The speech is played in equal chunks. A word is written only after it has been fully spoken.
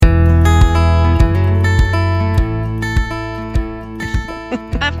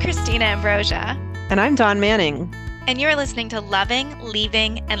Christina Ambrosia, And I'm Dawn Manning. and you're listening to Loving,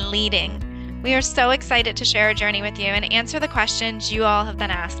 Leaving, and Leading. We are so excited to share our journey with you and answer the questions you all have been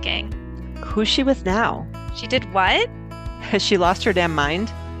asking. Who's she with now? She did what? Has she lost her damn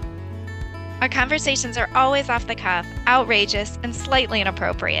mind? Our conversations are always off the cuff, outrageous, and slightly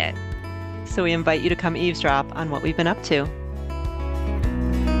inappropriate. So we invite you to come eavesdrop on what we've been up to.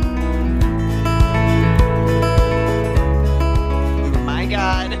 My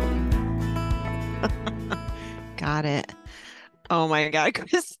God. Got it. Oh my God,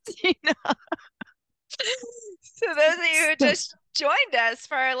 Christina. So those of you who just joined us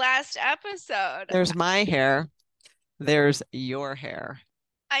for our last episode, There's my hair. There's your hair.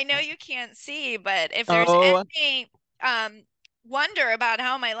 I know you can't see, but if there's Oh, any wonder about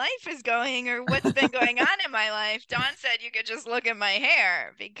how my life is going or what's been going on in my life, Dawn said you could just look at my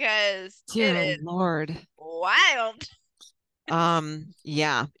hair because it dear is Lord. wild.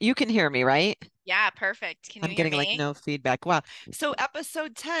 Yeah, you can hear me, right? Yeah, perfect. Can you I'm hear getting like me? no feedback. Wow. So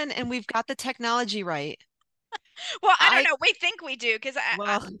episode 10, and we've got the technology right. Well, I don't I, know. We think we do because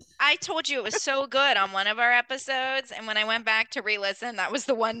well, I told you it was so good on one of our episodes, and when I went back to re-listen, that was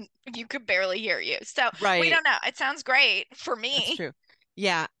the one you could barely hear you. So we right. don't know. It sounds great for That's me. true.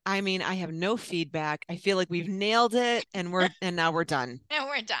 Yeah, I mean, I have no feedback. I feel like we've nailed it and now we're done. And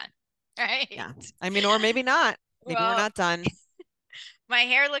we're done. Right. Yeah. I mean, or maybe not. Maybe we're Well, not done. my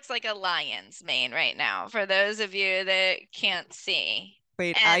hair looks like a lion's mane right now, for those of you that can't see.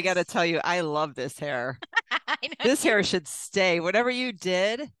 Wait, I And gotta tell you, I love this hair. I know This you, hair should stay. Whatever you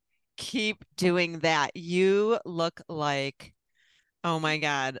did, keep doing that. You look like, oh my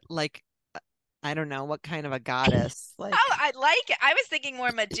God, like I don't know what kind of a goddess. oh, Like, I like it. I was thinking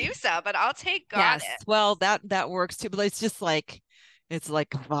more Medusa, but I'll take yes, goddess. well, that works too, but it's just like it's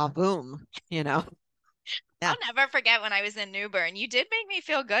like boom, you know. I'll Yeah. never forget when I was in Newbern. You did make me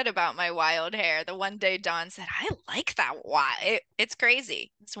feel good about my wild hair. The one day Dawn said, I like that wild. It's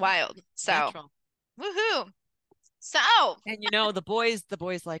crazy. It's wild. So, Natural. woohoo. So, And you know, the boys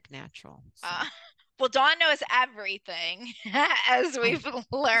like natural. So uh, well, Dawn knows everything, as I we've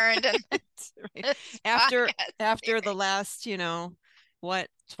learned in right. this after podcast after the series. last, what,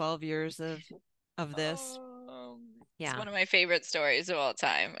 12 years of this. It's Yeah. one of my favorite stories of all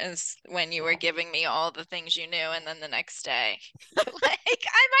time is when you were giving me all the things you knew, and then the next day, you're like,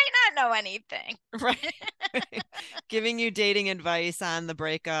 I might not know anything. Right. Giving you dating advice on the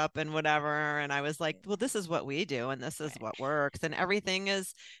breakup and whatever. And I was like, well, this is what we do and this is Right. what works. And everything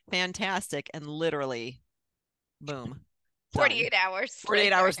is fantastic. And literally, boom, done. 48 hours 48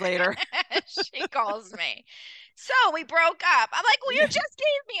 later, hours later. she calls me. So we broke up. I'm like, well, you Yeah. just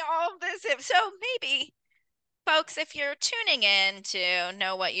gave me all of this. So maybe, folks, if you're tuning in to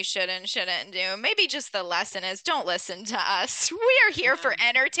know what you should and shouldn't do, maybe just the lesson is don't listen to us. We are here for Yeah.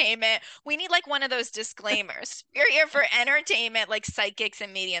 entertainment. We need like one of those disclaimers. We're here for entertainment, like psychics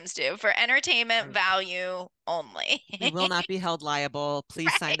and mediums do, for entertainment Right. value only. We will not be held liable.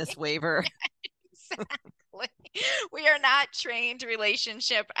 Please sign Right. this waiver. Exactly. We are not trained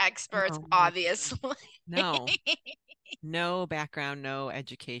relationship experts, Oh my God. obviously. No, no background, no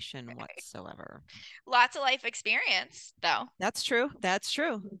education whatsoever. Lots of life experience, though. That's true. That's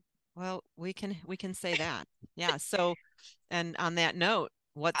true. Well, we can say that. Yeah. So, and on that note,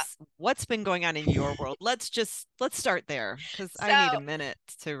 Uh, what's been going on in your world? Let's start there because I need a So minute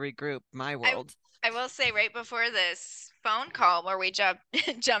to regroup my I world. I will say right before this phone call where we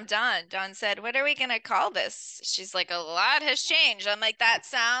jumped on, Dawn said, "What are we gonna call this?" She's like, "A lot has changed." I'm like, "That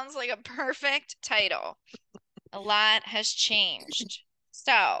sounds like a perfect title. A lot has changed."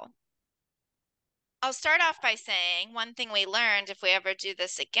 So I'll start off by saying one thing we learned if we ever do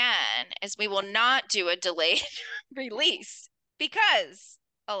this again is we will not do a delayed release because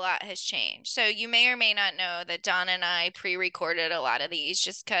a lot has changed. So you may or may not know that Don and I pre-recorded a lot of these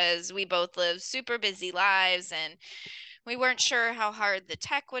just because we both live super busy lives and we weren't sure how hard the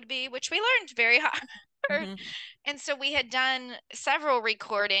tech would be, which we learned very hard. Hmm. And so we had done several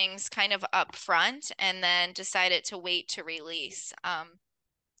recordings kind of up front and then decided to wait to release.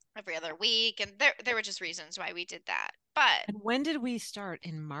 Every other week, and there were just reasons why we did that. But And when did we start?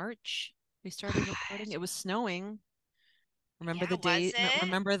 In March? We started recording. It was snowing. Remember yeah, the was date? it?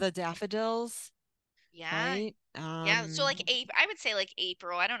 Remember the daffodils, Yeah, right? yeah. So like April, I would say like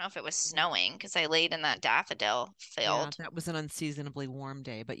April. I don't know if it was snowing because I laid in that daffodil Yeah, field. that was an unseasonably warm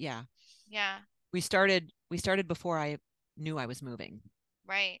day, but yeah, Yeah, we started before I knew I was moving,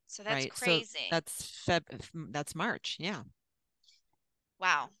 right. So that's right? So crazy. that's March. Yeah.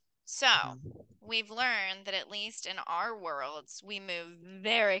 Wow. So Mm. we've learned that at least in our worlds, we move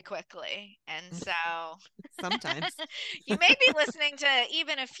very quickly. And so Sometimes. you may be listening to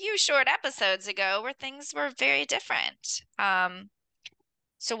even a few short episodes ago where things were very different.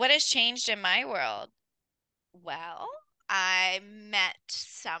 So what has changed in my world? Well, I met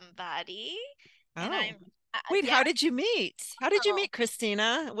somebody and Oh. Wait, yeah, how did you meet? How did you oh, meet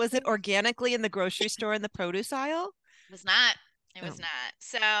Christina? Was it organically in the grocery store in the produce aisle? it was not. It Oh, was not.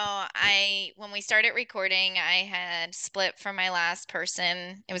 So when we started recording, I had split from my last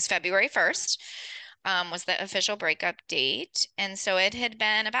person. It was February 1st, was the official breakup date. And so it had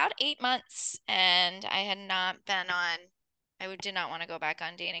been about 8 months and I had not been on, did not want to go back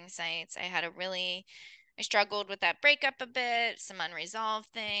on dating sites. I struggled with that breakup a bit, some unresolved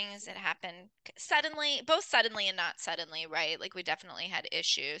things. It happened suddenly, both suddenly and not suddenly, right? Like we definitely had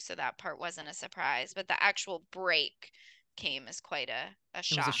issues, so that part wasn't a surprise, but the actual break came as quite a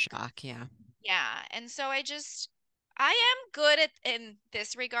it was a shock. shock. Yeah. Yeah. And so I am good at in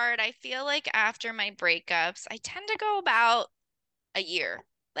this regard. I feel like after my breakups, I tend to go about a year.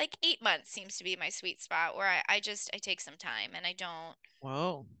 Like 8 months seems to be my sweet spot where I take some time and I don't,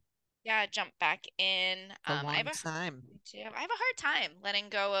 Whoa. yeah, jump back in. It's a long time. I have a hard time letting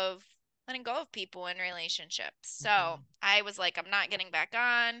go of people in relationships. So Mhm. I was like, I'm not getting back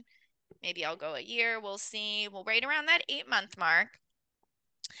on. Maybe I'll go a year. We'll see. Well, right around that 8 month mark,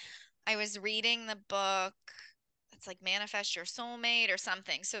 I was reading the book. It's like Manifest Your Soulmate or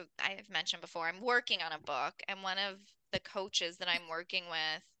something. So I've mentioned before, I'm working on a book, and one of the coaches that I'm working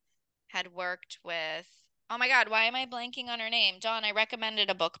with had worked with, oh my God, why am I blanking on her name? Dawn, I recommended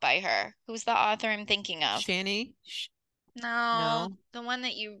a book by her. Who's the author I'm thinking of? Shani? No, No. the one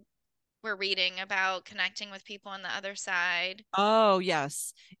that you were reading about connecting with people on the other side. Oh,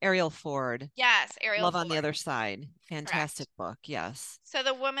 yes. Ariel Ford. Yes, Ariel Love on the Ford. Other Side. Correct. Fantastic book. Yes. So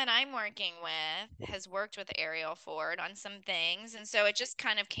the woman I'm working with has worked with Ariel Ford on some things, and so it just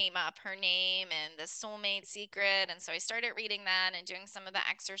kind of came up, her name and the soulmate secret, and so I started reading that and doing some of the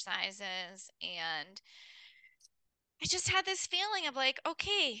exercises, and I just had this feeling of like,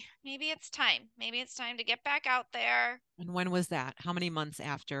 okay, maybe it's time. Maybe it's time to get back out there. And when was that? How many months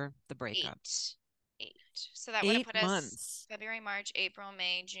after the breakup? Eight. Eight. So that would have Eight put us months. February, March, April,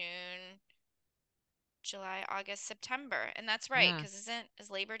 May, June, July, August, September. And that's right, Yeah. because is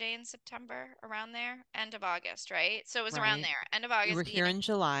Labor Day in September around there? End of August, right? So it was around Right. there. End of You were August, here in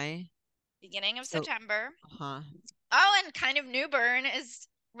July. beginning of So, September. huh. Oh, and kind of Newburn is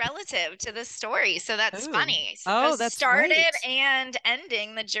relative to this story. So that's Oh. funny. Oh, Suppose that's started right. and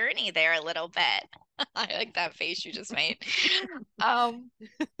ending the journey there a little bit. I like that face you just made. Um,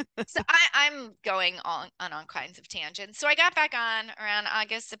 so I'm going on all kinds of tangents. So I got back on around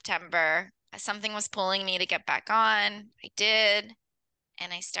August, September. Something was pulling me to get back on. I did,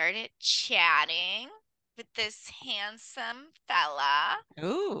 and I started chatting with this handsome fella,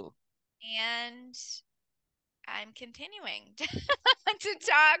 Ooh. and I'm continuing to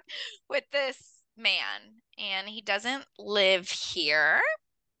talk with this man, and he doesn't live here,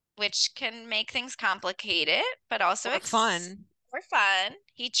 which can make things complicated, but also Or fun. for fun.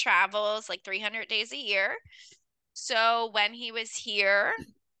 He travels like 300 days a year. So when he was here,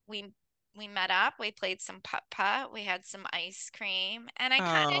 we we met up, we played some putt-putt, we had some ice cream, and I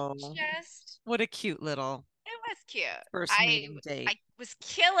kind of Oh, just what a cute little it was cute. first I meeting date. I was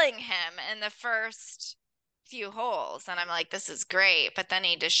killing him in the first few holes, and I'm like, this is great. But then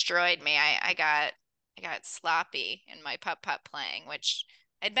he destroyed me. I got sloppy in my putt-putt playing, which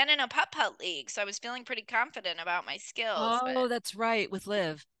I'd been in a putt-putt league, so I was feeling pretty confident about my skills. But Oh, that's right, with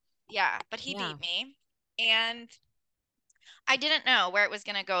Liv. yeah, but he Yeah. beat me. And I didn't know where it was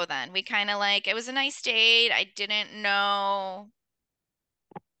going to go then. We kind of like, it was a nice date. I didn't know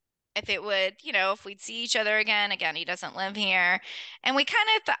if it would, if we'd see each other again. Again, he doesn't live here. And we kind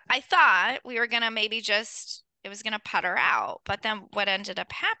of, I thought we were going to maybe it was going to putter out. But then what ended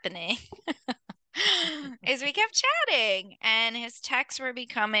up happening is we kept chatting and his texts were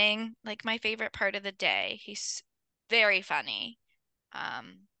becoming like my favorite part of the day. He's very funny.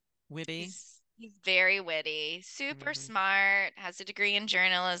 Um, Witty. he's very witty, super Mhm. smart, has a degree in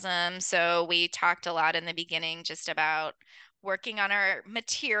journalism. So we talked a lot in the beginning just about working on our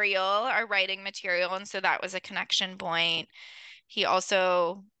material, our writing material, and so that was a connection point. He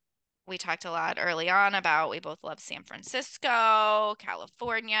also we talked a lot early on about we both love San Francisco,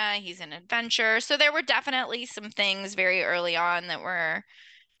 California. He's an adventure. So there were definitely some things very early on that were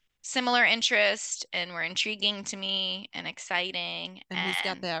similar interest and were intriguing to me and exciting. And he's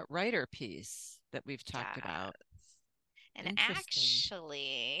got And that writer piece that we've talked yeah, about. And Interesting.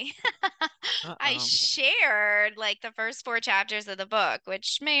 actually, I Uh-oh. shared like the first 4 chapters of the book,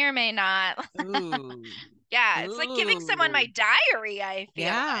 which may or may not. Ooh. Yeah, it's like giving someone my Ooh. diary, I feel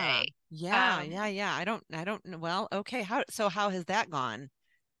Yeah. like. Yeah. Yeah. Yeah. I don't know. Well, okay. How has that gone?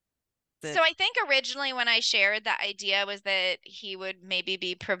 That So I think originally when I shared, the idea was that he would maybe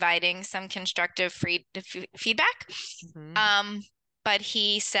be providing some constructive feedback. mhm. Um, but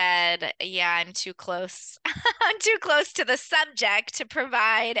he said, "Yeah, I'm too close. I'm too close to the subject to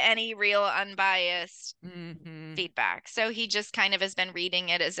provide any real unbiased Mhm. feedback." So he just kind of has been reading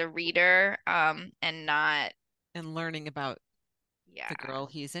it as a reader, and not, And learning about the yeah. girl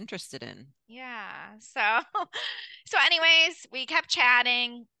he's interested in. Yeah. So, so anyways, we kept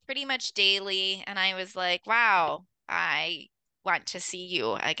chatting pretty much daily, and I was like, wow, I want to see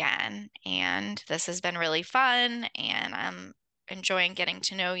you again. And this has been really fun, and I'm enjoying getting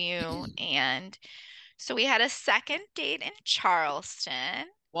to know you. And so we had a second date in Charleston.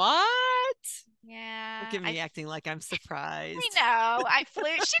 What? Look Yeah, at me acting like I'm I surprised. know. I flew.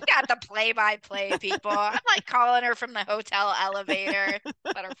 She got the play-by-play people. I'm like calling her from the hotel elevator.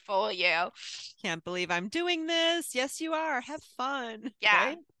 Let her fool you. Can't believe I'm doing this. Yes, you are. Have fun. Yeah,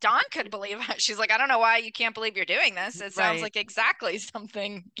 Right? Dawn could believe it. She's like, I don't know why you can't believe you're doing this. It sounds Right. like exactly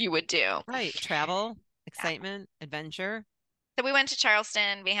something you would do. Right. Travel, Yeah. excitement, adventure. So we went to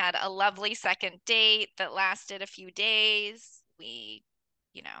Charleston. We had a lovely second date that lasted a few days.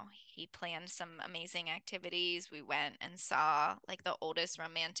 He planned some amazing activities. We went and saw like the oldest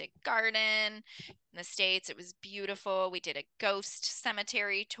romantic garden in the States. It was beautiful. We did a ghost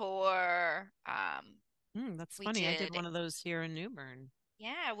cemetery tour. That's We funny. I did did, one of those here in Newbern.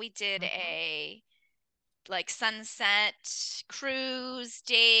 yeah, we did Mhm. a like sunset cruise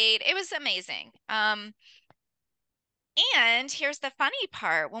date. It was amazing. And here's the funny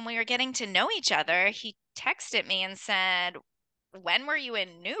part. When we were getting to know each other, he texted me and said, "When were you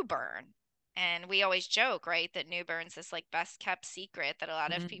in New Bern?" And we always joke, right, that New Bern's this like best kept secret that a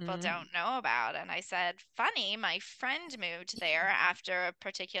lot of people Mhm. don't know about. And I said, "Funny, my friend moved there after a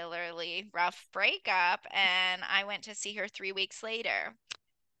particularly rough breakup, and I went to see her 3 weeks later."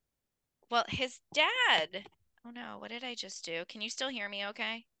 Well, his dad. Oh no, what did I just do? Can you still hear me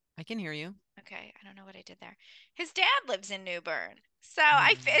okay? I can hear you. Okay, I don't know what I did there. His dad lives in New Bern. So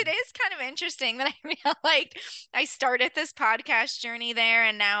it Um, is kind of interesting that I feel like I started this podcast journey there,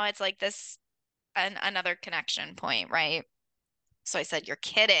 and now it's like this another connection point, right? So I said, "You're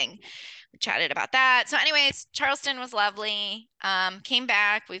kidding." We chatted about that. So, anyways, Charleston was lovely. Came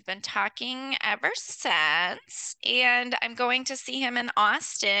back. We've been talking ever since. And I'm going to see him in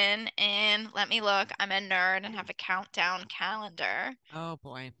Austin. And let me look. I'm a nerd and have a countdown calendar. oh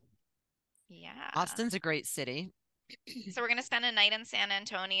boy. Yeah. Austin's a great city. So we're going to spend a night in San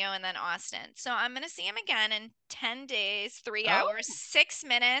Antonio and then Austin. So I'm going to see him again in 10 days, 3 hours, Oh, 6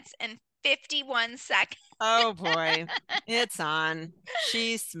 minutes, and 51 seconds. oh boy. It's on.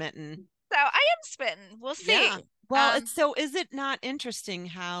 She's smitten. So I am smitten. We'll see. Yeah. Well, Um, is it not interesting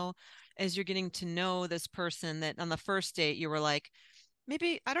how, as you're getting to know this person, that on the first date you were like,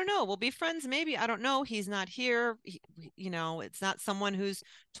 maybe, I don't know, we'll be friends, maybe, I don't know, he's not here. It's not someone who's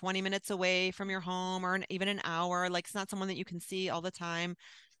 20 minutes away from your home or even an hour. Like, it's not someone that you can see all the time.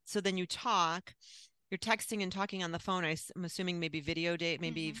 So then you're texting and talking on the phone. I'm assuming maybe video date,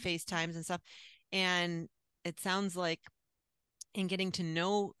 maybe mhm. FaceTimes and stuff. And it sounds like in getting to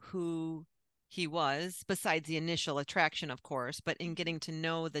know who he was, besides the initial attraction, of course, but in Mhm. getting to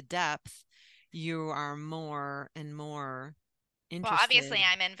know the depth, you are more and more Well, obviously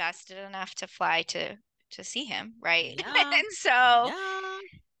interested. I'm invested enough to fly to see him, right? Yeah. And so Yeah.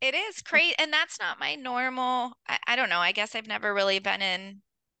 it is crazy, and that's not my normal. I don't know. I guess I've never really been in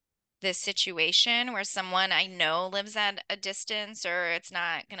this situation where someone I know lives at a distance, or it's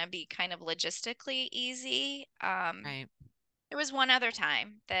not going to be kind of logistically easy. Right. There was one other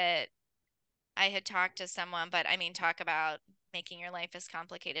time that I had talked to someone, but I mean, talk about making your life as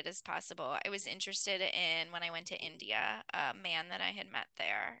complicated as possible. I was interested in when I went to India, a man that I had met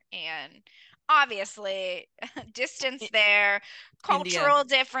there. And obviously, distance I- there, India, cultural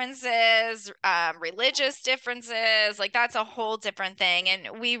differences, religious differences, like that's a whole different thing.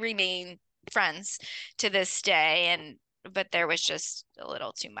 And we remain friends to this day. But there was just a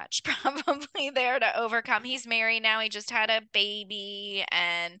little too much probably there to overcome. He's married now. He just had a baby,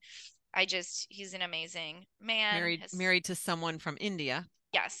 and he's an amazing man. married to someone from India.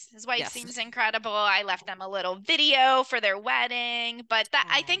 Yes, his wife Yes. seems incredible. I left them a little video for their wedding, but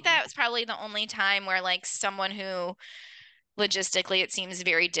I think Aw. that was probably the only time where like someone who logistically it seems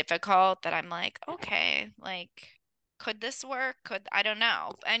very difficult that I'm like, okay, like could this work? I don't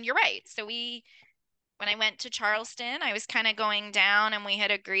know. And you're right. So we when I went to Charleston, I was kind of going down and we had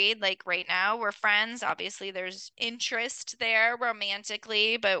agreed like right now we're friends. Obviously there's interest there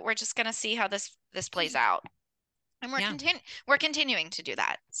romantically, but we're just gonna see how this plays out. And Yeah. we're continuing to do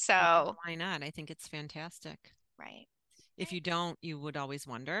that. Well, So, why not? I think it's fantastic. right. If Right. you don't, you would always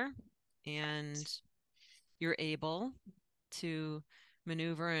wonder. And you're able to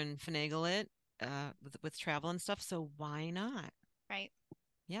maneuver and finagle it with travel and stuff. So why not? Right.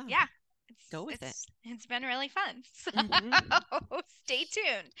 Yeah, Yeah. go with it. It's been really fun. Hmm. So stay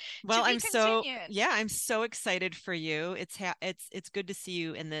tuned to Well, be continued. I'm so excited for you. It's good to see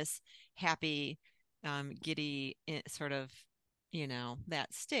you in this happy, giddy sort of,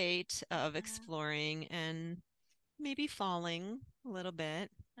 that state of Uh-huh. exploring and maybe falling a little bit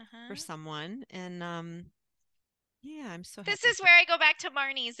for Uh-huh. someone. And yeah, I'm so This happy is for where I go back to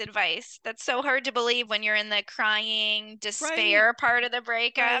Marnie's advice. That's so hard to believe when you're in the crying, right, despair part of the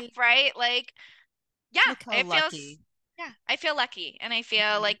breakup, right. right? Like, yeah, Look how it feels, lucky. yeah, I feel lucky and I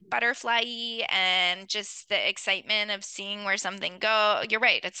feel Mhm. like butterfly and just the excitement of seeing where something go. You're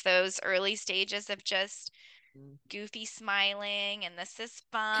right. It's those early stages of just goofy smiling and this is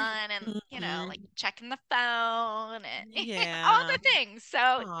fun and, Mhm. like checking the phone and all Yeah. the things.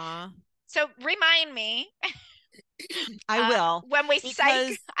 So, Aw. so remind me I will when we psych.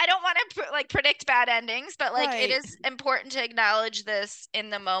 because I don't want to like predict bad endings, but like it right. is important to acknowledge this in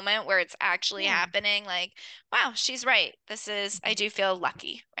the moment where it's actually Yeah. happening. Like, wow, she's right. I Mhm. do feel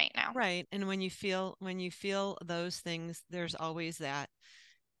lucky right now. Right. And when you feel those things, there's always that,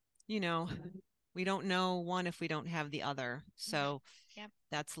 you know, we don't know one if we don't have the other. Mhm. So Yep.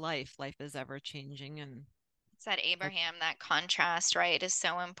 that's life. Life is ever changing and Said that Abraham, that contrast, right, is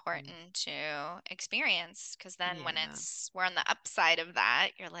so important to experience because then when yeah. we're on the upside of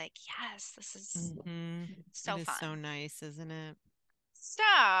that, you're like, yes, this is Hmm. It so is so fun. nice, isn't it? So,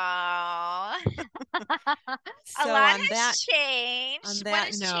 a So lot on has that changed. on What that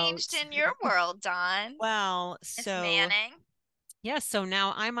has changed note, in your world, Dawn? well, Miss so Manning? yeah, so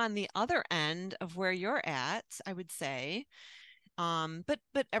now I'm on the other end of where you're at, I would say.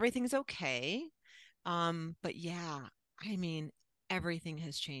 But everything's okay. But yeah, I mean, everything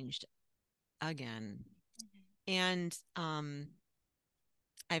has changed again. Mhm. And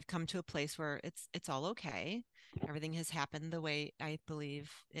I've come to a place where it's all okay. Everything has happened the way I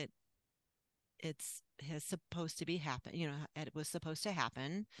believe it's has supposed to be happen, it was supposed to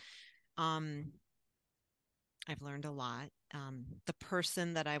happen. Um, I've learned a lot. The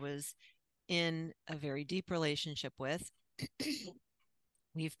person that I was in a very deep relationship with,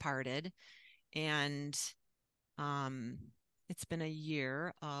 we've parted, and um, it's been a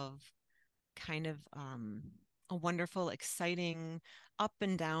year of kind of a wonderful, exciting, up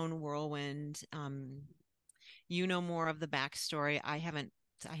and down whirlwind. You know more of the backstory. I haven't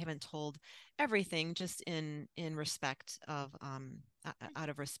told everything, just in respect of out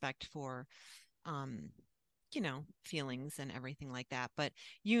of respect for um feelings and everything like that. But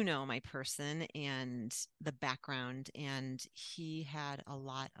my person and the background, and he had a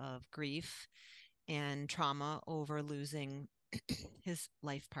lot of grief and trauma over losing his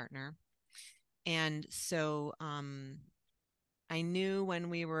life partner. And so I knew when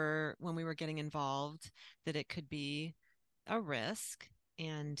we were getting involved that it could be a risk.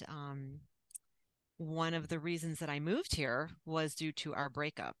 And one of the reasons that I moved here was due to our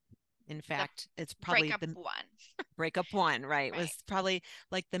breakup. In The fact, it's probably breakup the one, breakup one, right? right? Was probably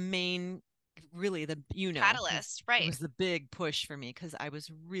like the main, really because Catalyst, it right? was the big push for me because I was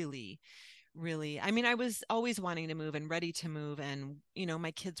really, really, I mean, I was always wanting to move and ready to move. And,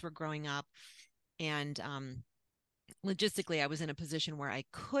 my kids were growing up, and logistically, I was in a position where I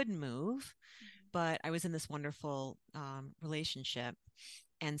could move, but I was in this wonderful relationship.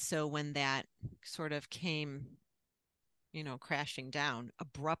 And so when that sort of came, crashing down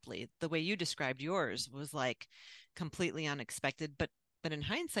abruptly, the way you described yours was like completely unexpected, but in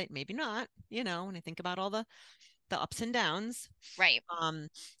hindsight, maybe not, when I think about all the ups and downs. Right. um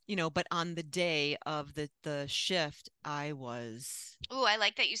but on the day of the shift, I was Ooh, I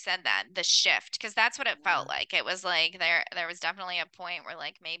like that you said that, the shift, because that's what it yeah, felt like. It was like there was definitely a point where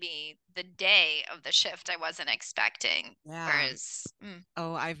like maybe the day of the shift I wasn't expecting. yeah. Whereas,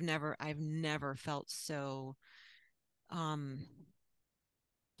 Oh, I've never felt so um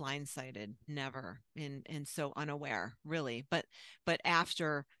blindsided, never, and so unaware, really. But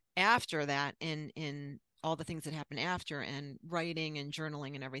after that, in all the things that happened after, and writing and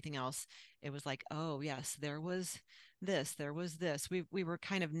journaling and everything else, it was like, oh yes, there was this. We were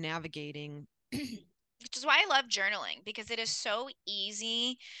kind of navigating. which is why I love journaling because it is so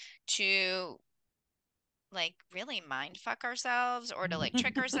easy to like really mind fuck ourselves or to like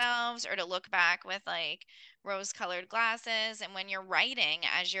trick ourselves or to look back with like rose colored glasses. And when you're writing,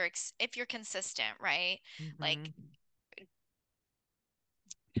 as you're if you're consistent, right? Like Mhm.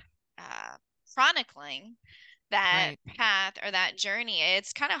 uh chronicling that Right. path or that journey,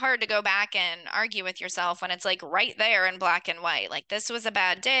 it's kind of hard to go back and argue with yourself when it's like right there in black and white. Like this was a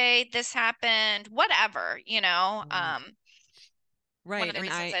bad day, this happened, whatever, Right. one of Right. the And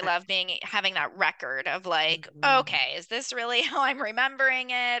reasons I, I love being having that record of like, mhm. okay, is this really how I'm remembering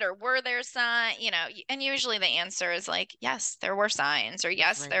it, or were there signs, and usually the answer is like, yes, there were signs, or It was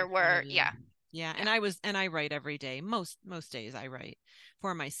yes, right in there front were, of you. yeah, Yeah. yeah. And I write every day. Most days I write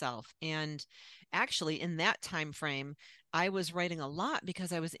for myself. And actually in that time frame, I was writing a lot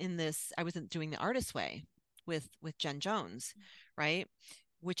because I wasn't doing the artist way with Jen Jones, right?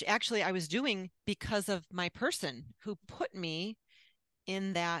 Which actually I was doing because of my person who put me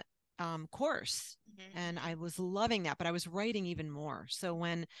in that course. And Mm-hmm. I was loving that, but I was writing even more. So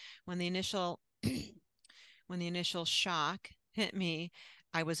when the initial when the initial shock hit me,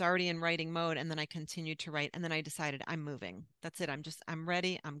 I was already in writing mode, and then I continued to write, and then I decided I'm moving. That's it. I'm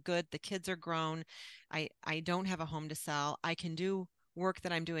ready. I'm good. The kids are grown. I don't have a home to sell. I can do work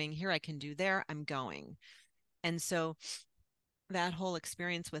that I'm doing here. I can do there. I'm going. And so that whole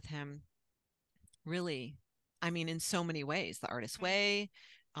experience with him really, I mean, in so many ways, the artist way,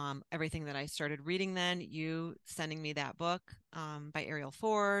 everything that I started reading, then you sending me that book by Ariel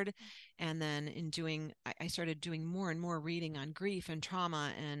Ford. And then I started doing more and more reading on grief and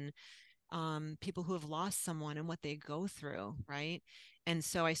trauma and people who have lost someone and what they go through. Right. And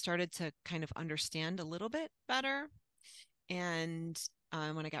so I started to kind of understand a little bit better. And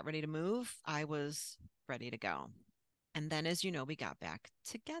when I got ready to move, I was ready to go. And then, as you know, we got back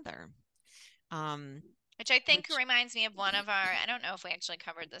together. Um, Which I think which reminds me of one of our, I don't know if we actually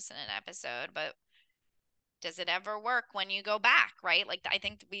covered this in an episode, but does it ever work when you go back, right? Like I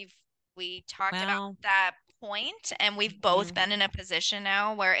think we talked about well, that point, and we've both mhm, been in a position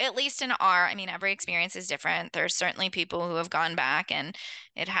now where at least in our, I mean, every experience is different. There's certainly people who have gone back and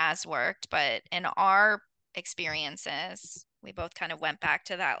it has worked, but in our experiences, we both kind of went back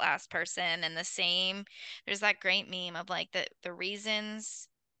to that last person and the same, there's that great meme of like the reasons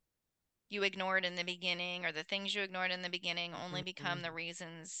you ignored in the beginning or the things you ignored in the beginning only become mhm, the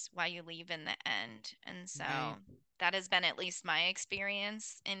reasons why you leave in the end. And right. so that has been at least my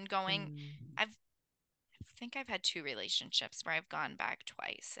experience in going. And I've I think I've had two relationships where I've gone back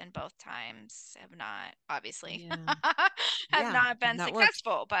twice, and both times have not, obviously, yeah, have yeah, not have been not worked.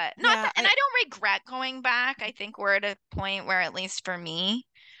 successful. But not Yeah, that, and I don't regret going back. I think we're at a point where, at least for me,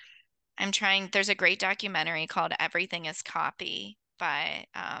 I'm trying. There's a great documentary called Everything is Copy by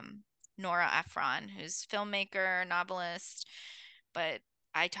Nora Ephron, who's filmmaker, novelist, but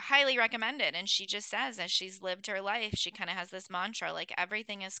highly recommend it. And she just says, as she's lived her life, she kind of has this mantra like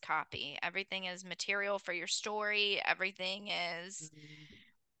everything is copy, everything is material for your story, everything is, mm,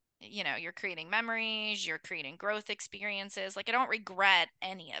 you're creating memories, you're creating growth experiences. Like I don't regret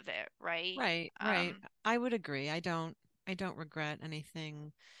any of it, right? right, right. I would agree. I don't regret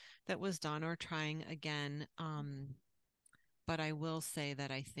anything that was done or trying again. But I will say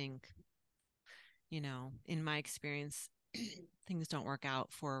that I think, in my experience, things don't work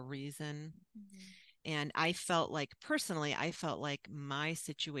out for a reason. Mhm. And I felt like my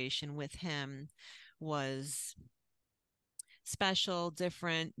situation with him was special,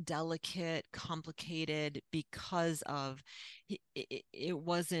 different, delicate, complicated because of it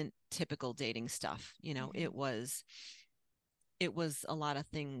wasn't typical dating stuff. Mhm. It was a lot of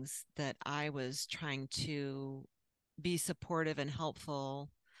things that I was trying to be supportive and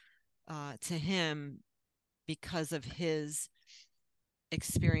helpful to him because of his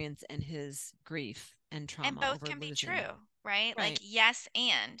experience and his grief and And trauma both over can be losing. true, right? Like, Right. yes,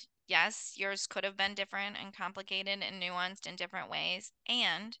 and yes, yours could have been different and complicated and nuanced in different ways.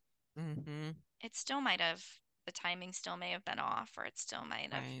 And Mm-hmm. it still might have, the timing still may have been off, or it still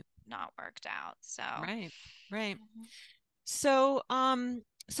might have Right. not worked out. So, Right. Right. mhm. So,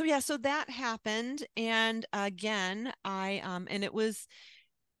 so yeah, so that happened. And again, and it was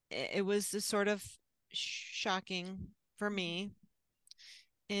a sort of shocking for me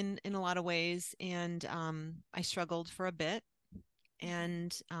in a lot of ways. And I struggled for a bit,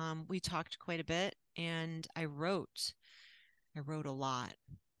 and we talked quite a bit, and I wrote a lot.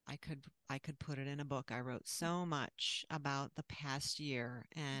 I could put it in a book. I wrote so much about the past year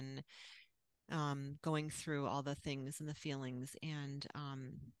and going through all the things and the feelings and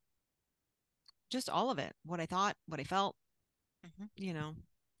just all of it. What I thought, what I felt, Mhm. you know,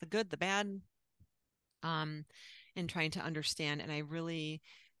 the good, the bad, um, and trying to understand. And I really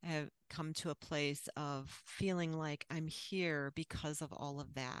have come to a place of feeling like I'm here because of all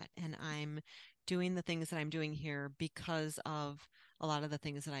of that. And I'm doing the things that I'm doing here because of a lot of the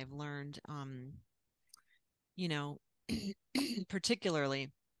things that I've learned, you know, particularly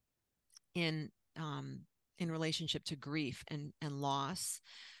in, in relationship to grief and loss,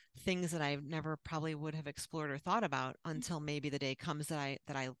 things that I never probably would have explored or thought about until maybe the day comes that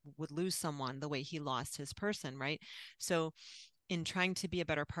I would lose someone the way he lost his person, right? So in trying to be a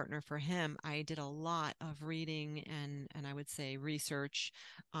better partner for him, I did a lot of reading and I would say research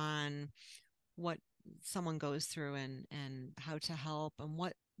on what someone goes through and how to help and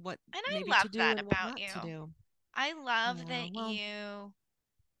what And I maybe to love do that and what about not to you. do. I love Yeah, that well, you,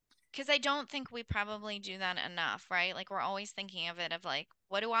 because I don't think we probably do that enough, right? Like we're always thinking of it of like,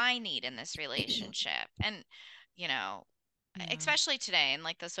 what do I need in this relationship? And, you know, yeah. especially today in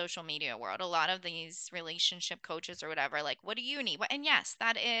like the social media world, a lot of these relationship coaches or whatever, like, what do you need? And yes,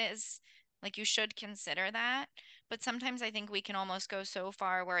 that is like you should consider that. But sometimes I think we can almost go so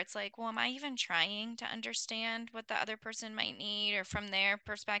far where it's like, well, am I even trying to understand what the other person might need or from their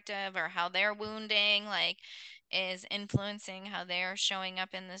perspective or how they're wounding, like, is influencing how they're showing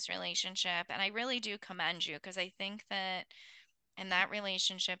up in this relationship? And I really do commend you because I think that in that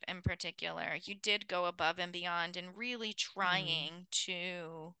relationship in particular, you did go above and beyond and really Mm, trying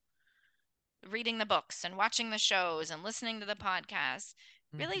to reading the books and watching the shows and listening to the podcasts,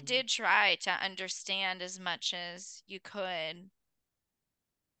 really hmm. did try to understand as much as you could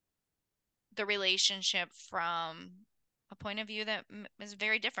the relationship from a point of view that is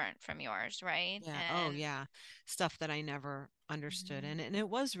very different from yours, right? Yeah. Oh, And yeah. Stuff that I never understood. mhm, And it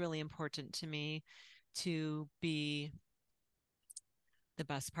was really important to me to be the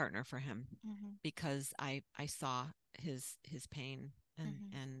best partner for him mhm, because I saw his pain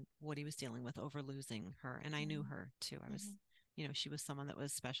mhm, and what he was dealing with over losing her. And I knew mhm, her too. I was, mhm, she was someone that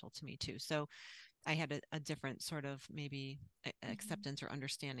was special to me too. So I had a different sort of maybe mhm, acceptance or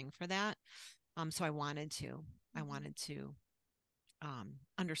understanding for that. So I mhm, wanted to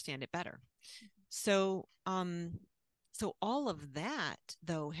understand it better. So, so all of that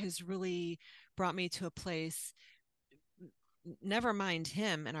though has really brought me to a place, never mind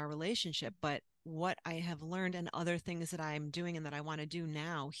him and our relationship, but what I have learned and other things that I'm doing and that I want to do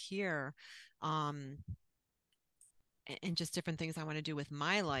now here, um, and just different things I want to do with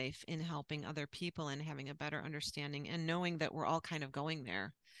my life in helping other people and having a better understanding and knowing that we're all kind of going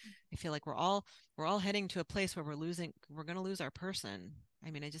there. I feel like we're all heading to a place where we're going to lose our person.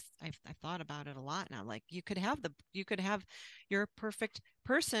 I mean, I've thought about it a lot now. Like you could have your perfect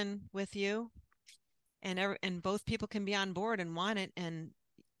person with you and both people can be on board and want it and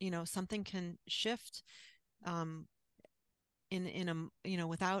something can shift um in a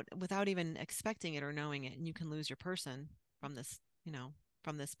without even expecting it or knowing it, and you can lose your person from this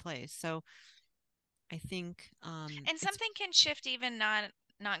from this place. So I think and it's something can shift even not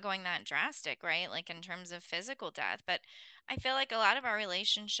going that drastic, right? Like in terms of physical death, but I feel like a lot of our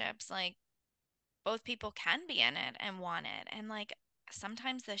relationships, like both people can be in it and want it, and like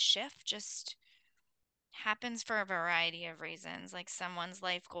sometimes the shift just happens for a variety of reasons. Like someone's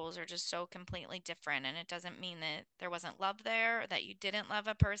life goals are just so completely different, and it doesn't mean that there wasn't love there or that you didn't love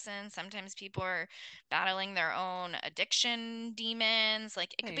a person. Sometimes people are battling their own addiction demons.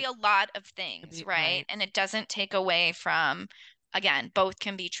 Like it could be right. a lot of Could things, be right? right. And it doesn't take away from, again, both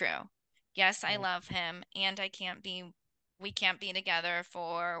can be true. Yes, I Right. love him, and we can't be together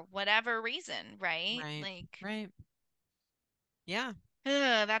for whatever reason, right? Right. Like, Right. Yeah.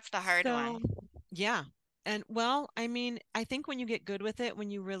 that's the hard So, one. yeah. And well, I mean, I think when you get good with it,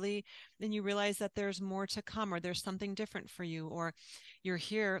 when you really, then you realize that there's more to come or there's something different for you, or you're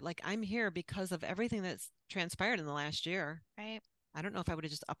here, like I'm here because of everything that's transpired in the last year. Right. I don't know if I would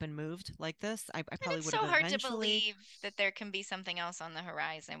have just up and moved like this. I And probably it's would have so hard to eventually. believe that there can be something else on the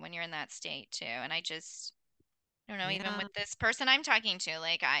horizon when you're in that state too. And I don't know, even Yeah. with this person I'm talking to,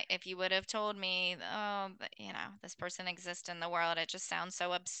 like if you would have told me, oh, this person exists in the world, it just sounds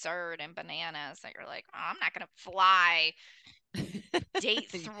so absurd and bananas that you're like, oh, I'm not gonna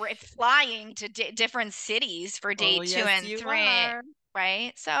flying to different cities for day Oh, two yes, and you three, are.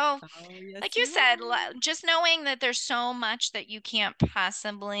 right? So Oh, yes, like you you said, are. just knowing that there's so much that you can't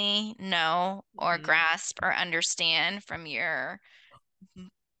possibly know or Mhm. grasp or understand from your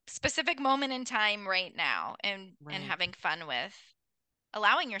specific moment in time right now and Right. having fun with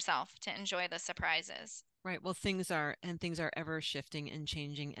allowing yourself to enjoy the surprises. Right. Well, things are ever shifting and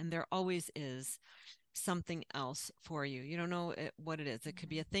changing, and there always is something else for you. You don't know what it is. It could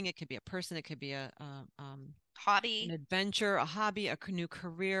be Mhm. a thing, it could be a person, it could be an Hobby. adventure, a hobby, new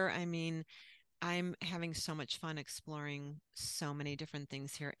career. I mean, I'm having so much fun exploring so many different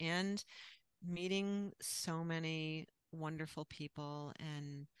things here and meeting so many wonderful people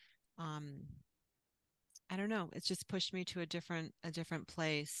and um I don't know, it's just pushed me to a different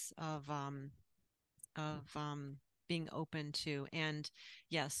place of being open to and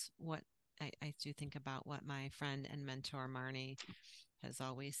yes, what I do think about what my friend and mentor Marnie has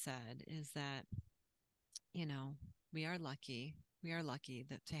always said is that, you know, we are lucky. We are lucky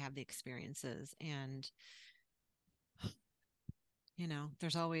that to have the experiences and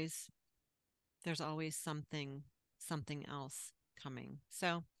there's always something else coming.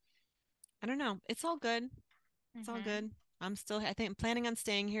 So I don't know. It's all good. It's all Mm-hmm. good. I think I'm planning on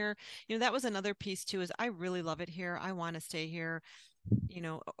staying here. That was another piece too, is I really love it here. I want to stay here,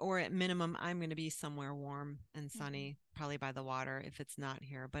 or at minimum, I'm going to be somewhere warm and Mm-hmm. sunny, probably by the water if it's not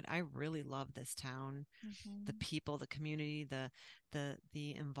here. But I really love this town, the Mm-hmm. people, the community, the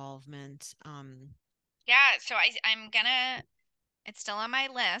involvement. Yeah, so I'm gonna it's still on my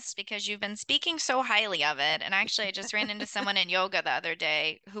list because you've been speaking so highly of it. And actually, I just ran into someone in yoga the other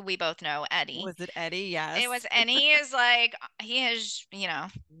day who we both know, Eddie. Was it Eddie? It was, Yes. and he is like,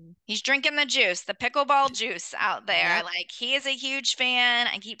 he's drinking the juice, the pickleball juice out there. Yep. Like, he is a huge fan.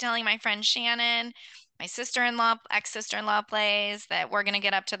 I keep telling my friend Shannon, my sister-in-law, ex-sister-in-law plays, that we're gonna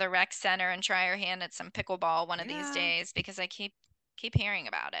get up to the rec center and try our hand at some pickleball one of these Yeah. days because I keep hearing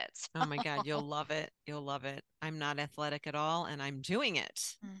about it. Oh my God, you'll love it. You'll love it. I'm not athletic at all, and I'm doing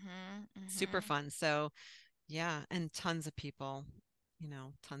it. Mm-hmm, Super mm-hmm. fun. So, yeah, and tons of people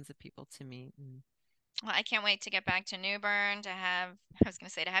to meet. And Well, I can't wait to get back to New Bern to have, I was going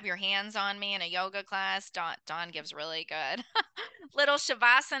to say, to have your hands on me in a yoga class. Dawn gives really good little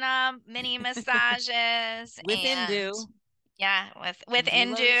Shavasana mini massages. with And Indu, yeah, with Indu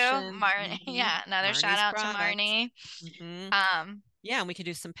Indu, lotion, Yeah, another shout Marnie's out to product. Marnie. hmm Um, Yeah, and we could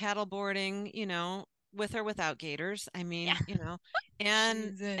do some paddle boarding, with or without gaiters. I yeah. mean,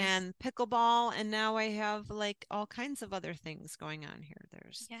 and Jesus. and pickleball, and now I have like all kinds of other things going on here.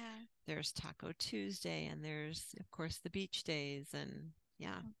 There's Yeah, there's Taco Tuesday, and there's of course the beach days, and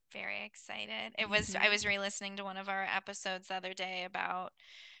yeah. very excited. I hmm was re-listening to one of our episodes the other day about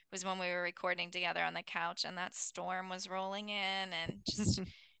was when we were recording together on the couch and that storm was rolling in and just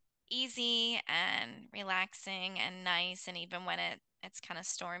easy and relaxing and nice. And even when it's kind of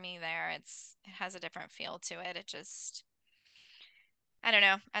stormy there, it has a different feel to it. It just, I don't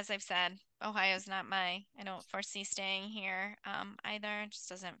know. As I've said, Ohio's not I don't foresee staying here either. It just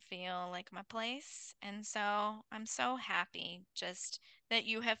doesn't feel like my place. And so I'm so happy just that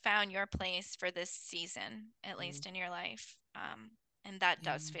you have found your place for this season, at least in your life. And that Yeah.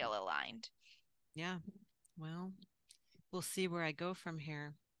 does feel aligned. Yeah. Well, we'll see where I go from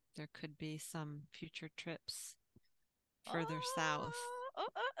here. There could be some future trips further south. Oh, oh,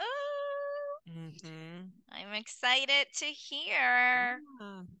 oh, oh. hmm I'm excited to hear.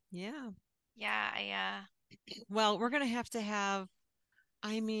 Yeah. Yeah. Yeah, I Well, we're going to have,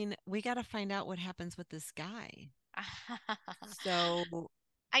 I mean, we got to find out what happens with this guy. So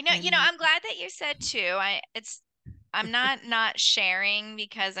I know, when, I'm glad that you said too. I'm not sharing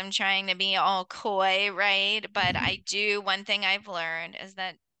because I'm trying to be all coy, right? But one thing I've learned is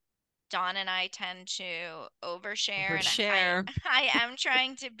that Dawn and I tend to overshare and overshare. I am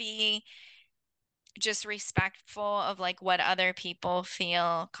trying to be just respectful of like what other people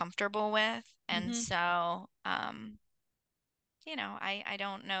feel comfortable with. And hmm so, I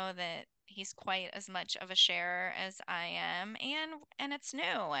don't know that he's quite as much of a sharer as I am, and it's new,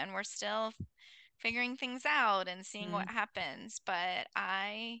 and we're still figuring things out and seeing what mm happens. But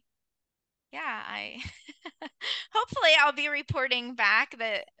I hopefully I'll be reporting back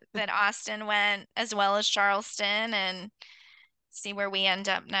that Austin went as well as Charleston and see where we end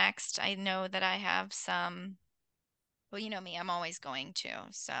up next. I know that I have some. Well, you know me, I'm always going to.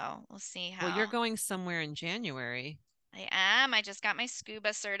 So we'll see Well, you're how. going somewhere in January. I am. I just got my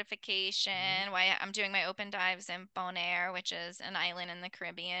scuba certification. Mhm. Why I'm doing my open dives in Bonaire, which is an island in the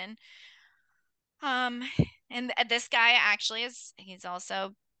Caribbean. Um, and this guy actually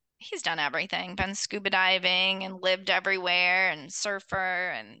he's done everything, been scuba diving and lived everywhere and surfer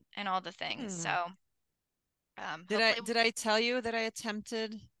and all the things. Hmm. So, Did I hopefully did I tell you that I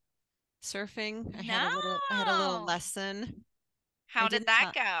attempted surfing? I had a little no. lesson. I How did didn't that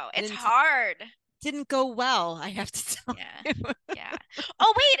tell go? I It's didn't hard. didn't go well, I have to tell Yeah. you. Yeah.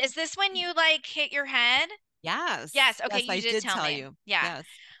 Oh, wait, is this when you like hit your head? Yes. Yes, okay, Yes, you I did did tell tell me. you. Yeah. Yes.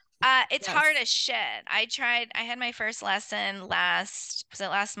 It's hard Yes. as shit. I had my first lesson was it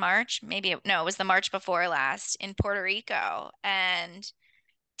last March? No, it was the March before last in Puerto Rico. And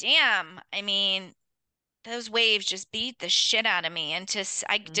damn, I mean, those waves just beat the shit out of me. And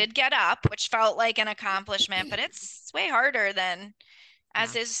I Mhm. did get up, which felt like an accomplishment, but it's way harder than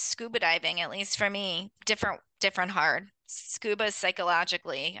as Yeah. is scuba diving, at least for me. Different hard. Scuba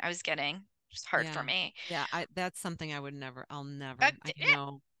psychologically, I was getting just hard for Yeah. me. Yeah. That's something I would never, I'll never, I Yeah,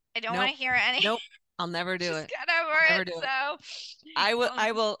 know. I don't want Nope. to hear any. Nope. I'll never do Just it. get over I'll never it. do it. So, I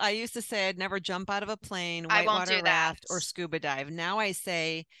um, will, I used to say I'd never jump out of a plane, I won't whitewater do that. raft, or scuba dive. Now I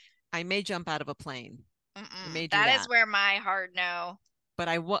say I may jump out of a plane. I may do That is that, where my hard no. but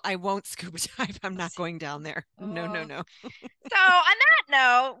I won't scuba dive. I'm not going down there. No, no, Oh. no. So, on that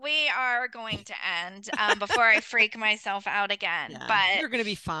note, we are going to end before I freak myself out again. Yeah, But you're gonna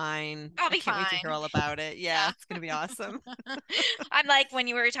be fine. I'll I be can't wait to hear fine. all about it. Yeah, Yeah. it's gonna be awesome. I'm like, when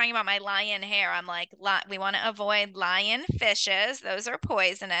you were talking about my lion hair, I'm like, we want to avoid lion fishes. Those are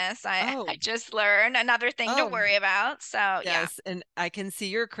poisonous. I Oh, just learned another thing to oh, worry about. So, yeah. yes, and I can see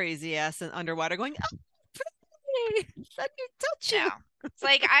your crazy ass in underwater going, "Oh, pretty. Let me touch No. you." It's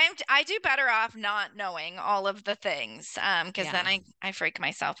like I do better off not knowing all of the things because then Yeah, I freak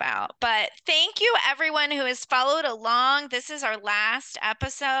myself out. But thank you everyone who has followed along. This is our last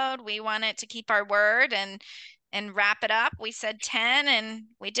episode. We wanted to keep our word and wrap it up. We said 10 and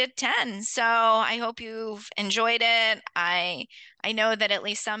we did 10. So I hope you've enjoyed it. I know that at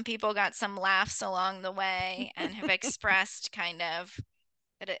least some people got some laughs along the way and have expressed kind of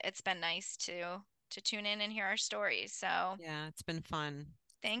that it's been nice to tune in and hear our stories. So yeah, it's been fun.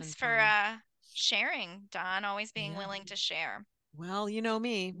 It's been thanks for fun. sharing, Don, always being Yeah. willing to share. Well, you know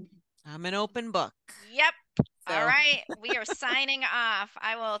me. I'm an open book. Yep. All So, right. We are signing off.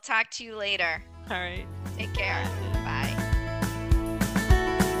 I will talk to you later. all right. Take care.